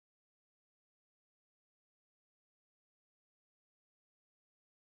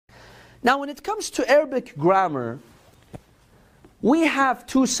Now when it comes to Arabic grammar, we have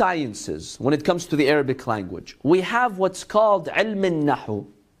two sciences when it comes to the Arabic language. We have what's called ilm al-nahu,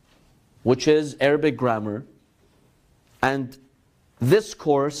 which is Arabic grammar, and this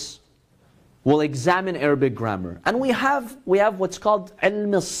course will examine Arabic grammar. And we have what's called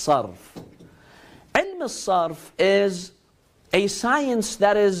ilm al-sarf. Ilm al-sarf is a science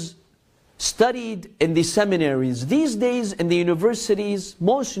that is studied in the seminaries. These days in the universities,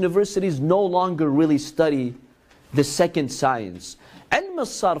 most universities no longer really study the second science. Ilm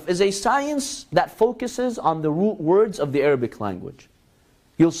al-sarf is a science that focuses on the root words of the Arabic language.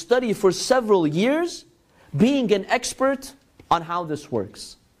 You'll study for several years being an expert on how this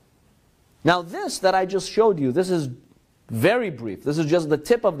works. Now this that I just showed you, this is very brief. This is just the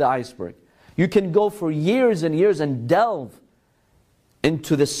tip of the iceberg. You can go for years and years and delve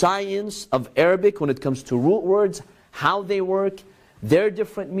into the science of Arabic when it comes to root words, how they work, their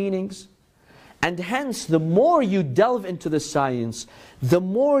different meanings. And hence, the more you delve into the science, the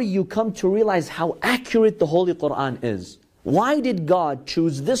more you come to realize how accurate the Holy Quran is. Why did God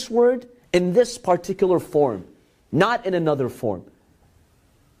choose this word in this particular form, not in another form?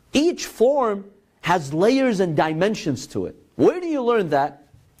 Each form has layers and dimensions to it. Where do you learn that?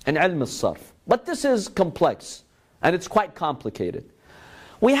 In ilm al-sarf. But this is complex, and it's quite complicated.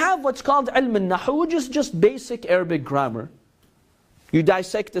 We have what's called ilm al-nahu, which is just basic Arabic grammar. You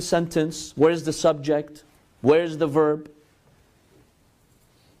dissect the sentence. Where's the subject? Where's the verb?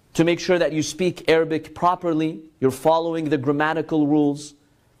 To make sure that you speak Arabic properly, you're following the grammatical rules,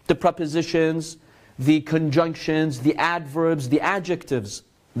 the prepositions, the conjunctions, the adverbs, the adjectives.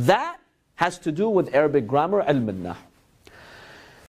 That has to do with Arabic grammar, ilm al-nahu.